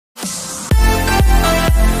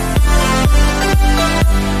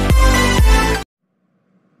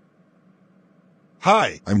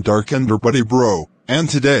Hi, I'm Dark Ender Buddy Bro, and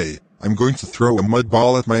today, I'm going to throw a mud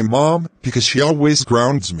ball at my mom because she always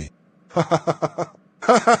grounds me.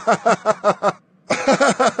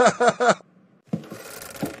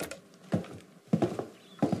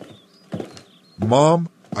 Mom,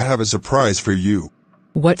 I have a surprise for you.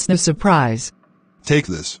 What's the surprise? Take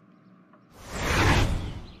this.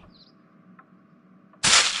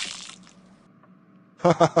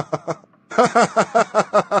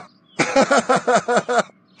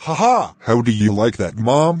 Haha! How do you like that,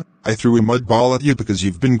 Mom? I threw a mud ball at you because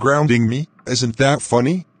you've been grounding me. Isn't that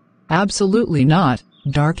funny? Absolutely not,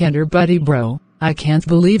 Dark Ender Buddy Bro. I can't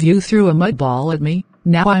believe you threw a mud ball at me.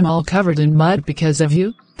 Now I'm all covered in mud because of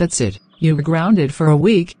you. That's it. You were grounded for a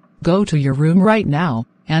week. Go to your room right now,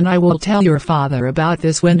 and I will tell your father about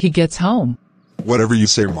this when he gets home. Whatever you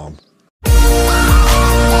say, Mom.